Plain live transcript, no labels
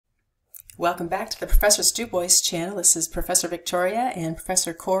Welcome back to the Professor Stu Boys channel. This is Professor Victoria and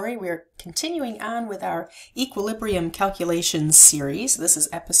Professor Corey. We're continuing on with our equilibrium calculations series. This is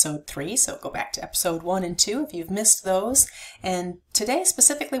episode 3, so go back to episode 1 and 2 if you've missed those. And today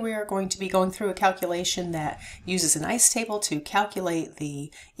specifically we are going to be going through a calculation that uses an ice table to calculate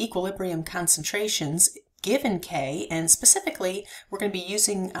the equilibrium concentrations given K, and specifically we're going to be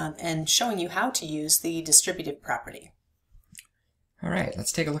using and showing you how to use the distributive property. All right,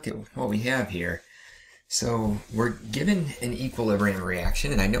 let's take a look at what we have here. So we're given an equilibrium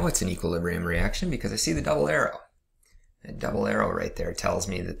reaction, and I know it's an equilibrium reaction because I see the double arrow. That double arrow right there tells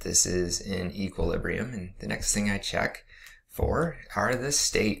me that this is in equilibrium, and the next thing I check for are the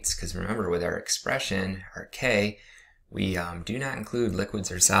states, because remember with our expression, our K, we do not include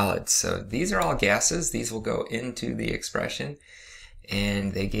liquids or solids. So these are all gases. These will go into the expression,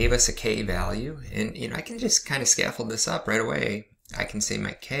 and they gave us a K value, and I can just kind of scaffold this up right away. I can say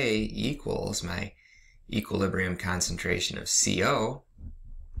my K equals my equilibrium concentration of CO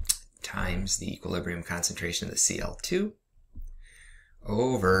times the equilibrium concentration of the Cl2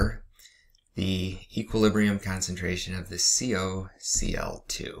 over the equilibrium concentration of the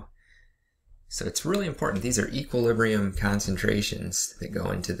CoCl2. So it's really important. These are equilibrium concentrations that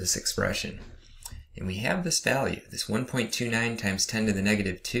go into this expression. And we have this value, this 1.29 times 10 to the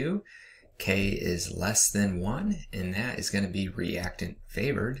negative 2. K is less than 1, and that is going to be reactant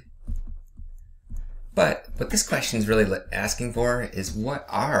favored. But what this question is really asking for is what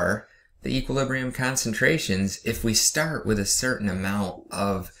are the equilibrium concentrations if we start with a certain amount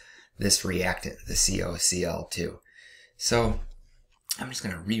of this reactant, the CoCl2. So I'm just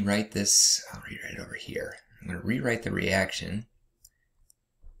going to rewrite this. I'll rewrite it over here. I'm going to rewrite the reaction.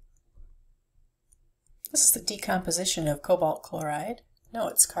 This is the decomposition of cobalt chloride. No,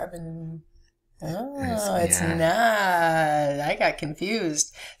 it's carbon. Oh, it's not. I got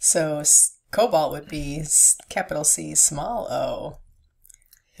confused. So cobalt would be capital C, small o.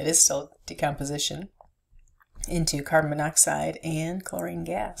 It is still decomposition into carbon monoxide and chlorine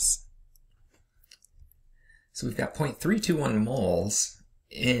gas. So we've got 0.321 moles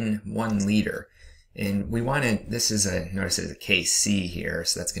in 1 liter. And we want to, notice there's a Kc here,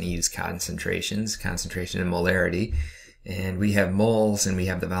 so that's going to use concentrations, concentration and molarity. And we have moles and we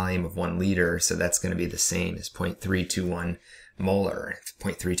have the volume of 1 liter, so that's going to be the same as 0.321 molar. It's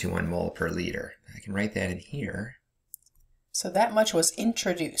 0.321 mole per liter. I can write that in here. So that much was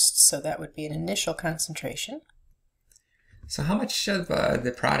introduced, so that would be an initial concentration. So how much of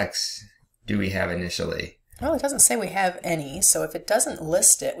the products do we have initially? Well, it doesn't say we have any, so if it doesn't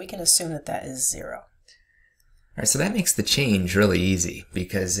list it, we can assume that that is 0. All right, so that makes the change really easy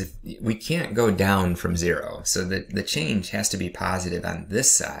because if we can't go down from 0, so the change has to be positive on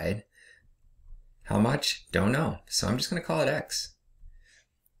this side. How much? Don't know. So I'm just going to call it X.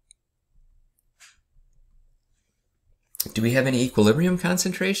 Do we have any equilibrium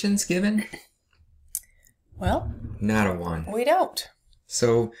concentrations given? Well, not a 1. We don't.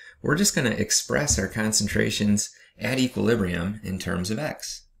 So we're just going to express our concentrations at equilibrium in terms of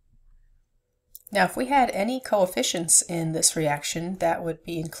X. Now, if we had any coefficients in this reaction, that would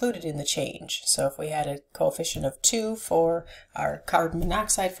be included in the change. So if we had a coefficient of 2 for our carbon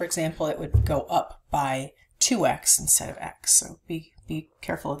monoxide, for example, it would go up by 2x instead of x. So be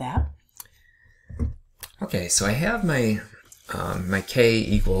careful of that. Okay, so I have my my K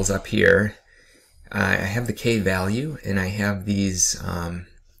equals up here. I have the K value, and I have these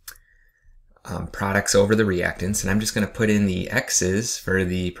products over the reactants, and I'm just going to put in the X's for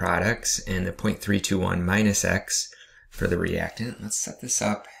the products and the 0.321 minus X for the reactant. Let's set this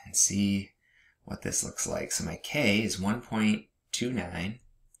up and see what this looks like. So my K is 1.29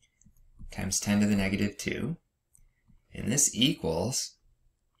 times 10 to the negative 2, and this equals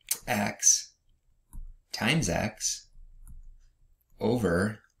X times X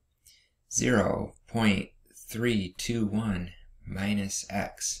over 0.321 minus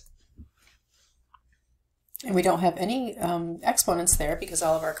X. And we don't have any exponents there because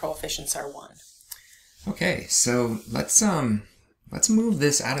all of our coefficients are 1. Okay, so let's move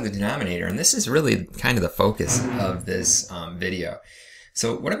this out of the denominator, and this is really kind of the focus of this video.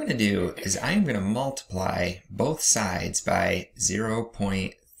 So what I'm going to do is I'm going to multiply both sides by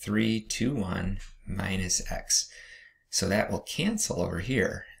 0.321 minus X. So that will cancel over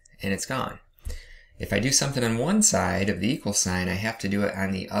here, and it's gone. If I do something on one side of the equal sign, I have to do it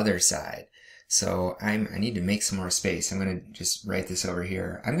on the other side. So I need to make some more space. I'm going to just write this over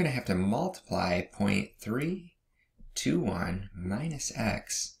here. I'm going to have to multiply 0.321 minus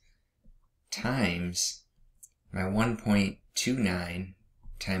X times my 1.29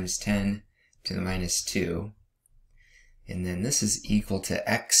 times 10 to the minus 2. And then this is equal to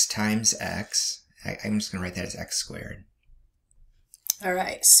x times x. I'm just going to write that as x squared. All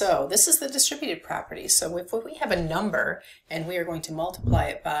right, so this is the distributive property. So if we have a number and we are going to multiply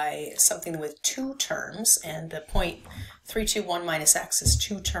it by something with two terms, and the 0.321 minus x is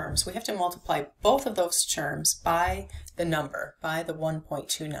two terms, we have to multiply both of those terms by the number, by the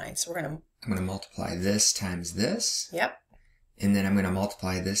 1.29. So I'm going to multiply this times this. Yep. And then I'm going to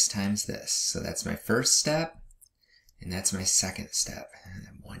multiply this times this. So that's my first step, and that's my second step.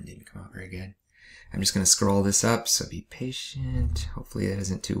 That one didn't come out very good. I'm just going to scroll this up, so be patient. Hopefully that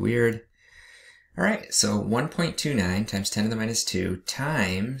isn't too weird. All right, so 1.29 times 10 to the minus 2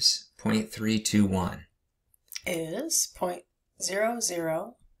 times 0.321 is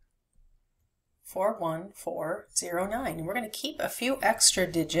 0.0041409. And we're going to keep a few extra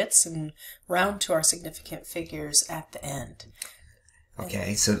digits and round to our significant figures at the end.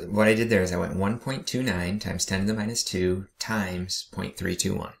 Okay, so what I did there is I went 1.29 times 10 to the minus 2 times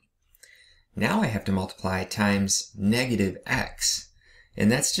 0.321. Now I have to multiply times negative x, and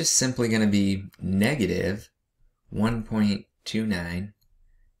that's just simply going to be negative 1.29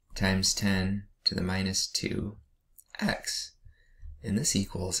 times 10 to the minus 2x, and this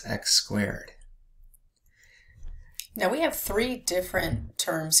equals x squared. Now we have three different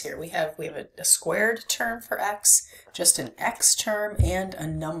terms here. We have a squared term for x, just an x term, and a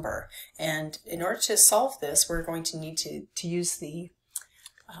number. And in order to solve this, we're going to need to use the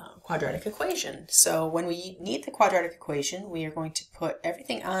quadratic equation. So when we need the quadratic equation, we are going to put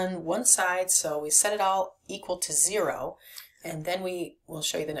everything on one side, so we set it all equal to 0, and then we will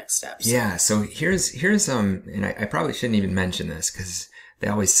show you the next steps. Yeah, so here's and I probably shouldn't even mention this because they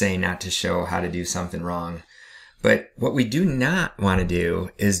always say not to show how to do something wrong. But what we do not want to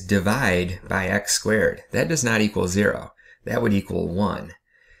do is divide by x squared. That does not equal 0. That would equal 1.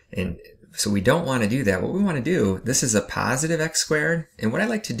 And so we don't want to do that. What we want to do, this is a positive x squared, and what I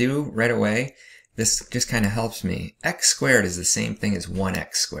like to do right away, this just kind of helps me. X squared is the same thing as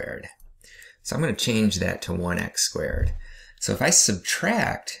 1x squared. So I'm going to change that to 1x squared. So if I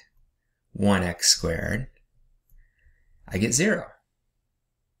subtract 1x squared, I get 0.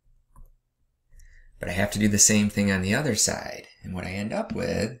 But I have to do the same thing on the other side, and what I end up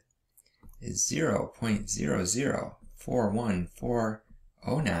with is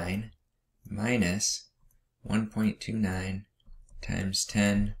 0.0041409 minus 1.29 times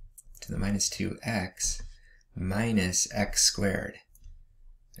 10 to the minus 2x minus x squared.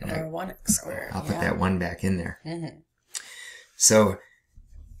 And or 1x squared. I'll put that 1 back in there. Mm-hmm. So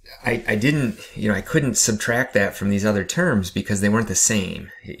I didn't, I couldn't subtract that from these other terms because they weren't the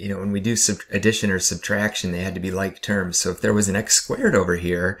same. When we do addition or subtraction, they had to be like terms. So if there was an x squared over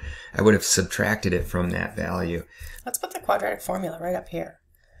here, I would have subtracted it from that value. Let's put the quadratic formula right up here.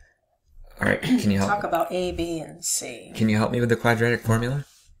 All right, can you help? Talk about A, B, and C. Can you help me with the quadratic formula?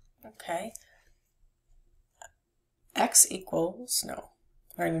 Okay. X equals, no,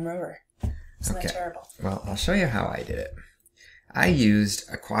 I don't even remember. Isn't that terrible? Well, I'll show you how I did it. I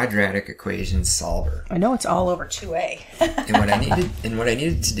used a quadratic equation solver. I know it's all over 2A. and what I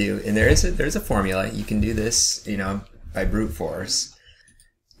needed to do, and there's a formula. You can do this, by brute force.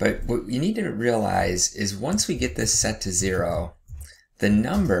 But what you need to realize is once we get this set to 0, the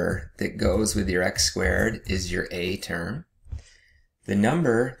number that goes with your x squared is your a term. The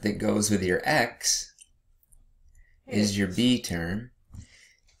number that goes with your x is your b term.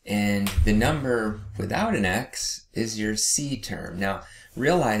 And the number without an x is your c term. Now,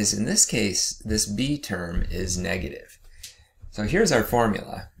 realize in this case, this b term is negative. So here's our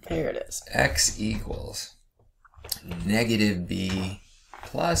formula. Here it is. X equals negative b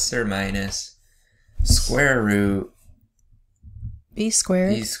plus or minus square root b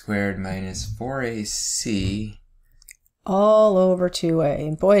squared minus 4ac all over 2a.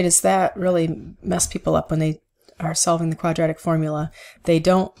 And boy, does that really mess people up when they are solving the quadratic formula. They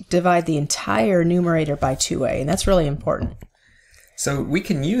don't divide the entire numerator by 2a, and that's really important. So we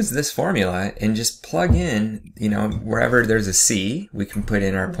can use this formula and just plug in, wherever there's a c, we can put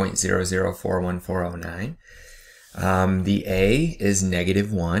in our 0.0041409. The a is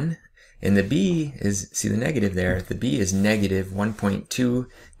negative 1, and the b is, see the negative there, the b is negative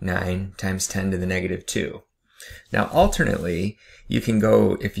 1.29 times 10 to the negative 2. Now, alternately, you can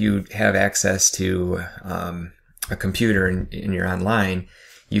go, if you have access to a computer and you're online,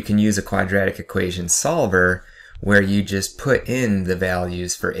 you can use a quadratic equation solver where you just put in the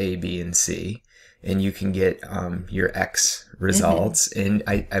values for a, b, and c, and you can get your x results. And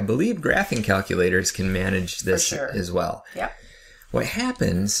I believe graphing calculators can manage this as well. Yep. What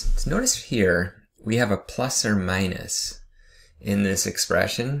happens, notice here, we have a plus or minus in this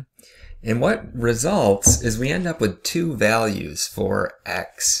expression. And what results is we end up with two values for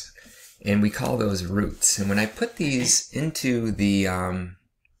x, and we call those roots. And when I put these into the,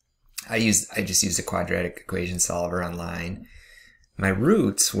 I just used a quadratic equation solver online. My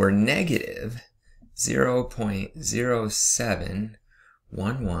roots were negative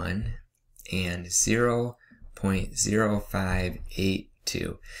 0.0711 and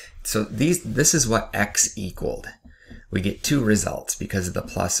 0.0582. So this is what x equaled. We get two results because of the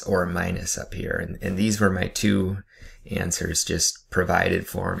plus or minus up here. And these were my two answers just provided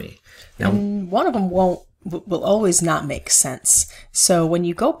for me. Now, and one of them will always not make sense. So when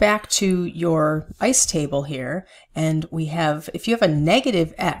you go back to your ICE table here, and we have, if you have a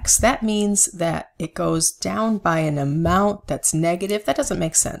negative x, that means that it goes down by an amount that's negative. That doesn't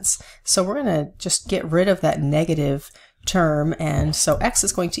make sense. So we're going to just get rid of that negative term, and so x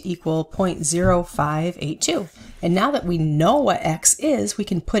is going to equal 0.0582. And now that we know what x is, we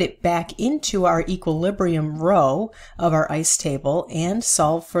can put it back into our equilibrium row of our ICE table and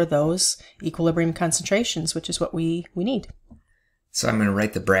solve for those equilibrium concentrations, which is what we need. So I'm going to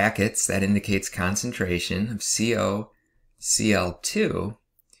write the brackets. That indicates concentration of COCl2.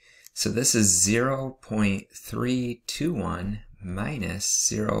 So this is 0.321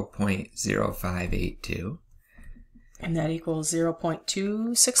 minus 0.0582. And that equals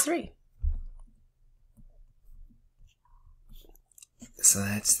 0.263. So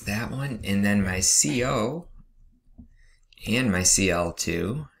that's that one. And then my CO and my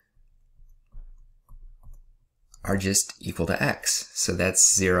Cl2 are just equal to x. So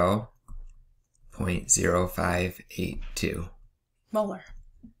that's 0.0582. Molar.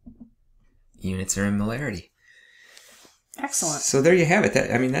 Units are in molarity. Excellent. So there you have it.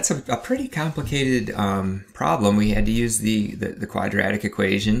 That's a pretty complicated problem. We had to use the quadratic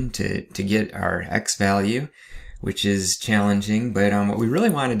equation to get our x value, which is challenging. But what we really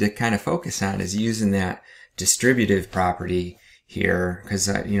wanted to kind of focus on is using that distributive property here, because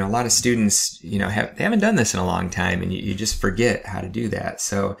a lot of students they haven't done this in a long time, and you just forget how to do that.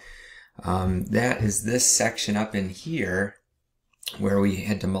 So that is this section up in here, where we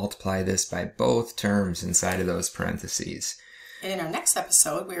had to multiply this by both terms inside of those parentheses. And in our next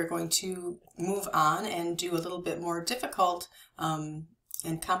episode, we are going to move on and do a little bit more difficult and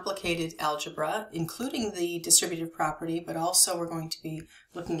complicated algebra, including the distributive property, but also we're going to be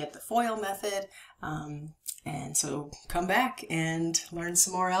looking at the FOIL method. And so come back and learn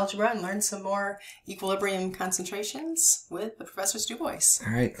some more algebra and learn some more equilibrium concentrations with the Professor's Du Bois.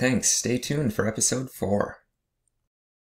 All right, thanks. Stay tuned for episode 4.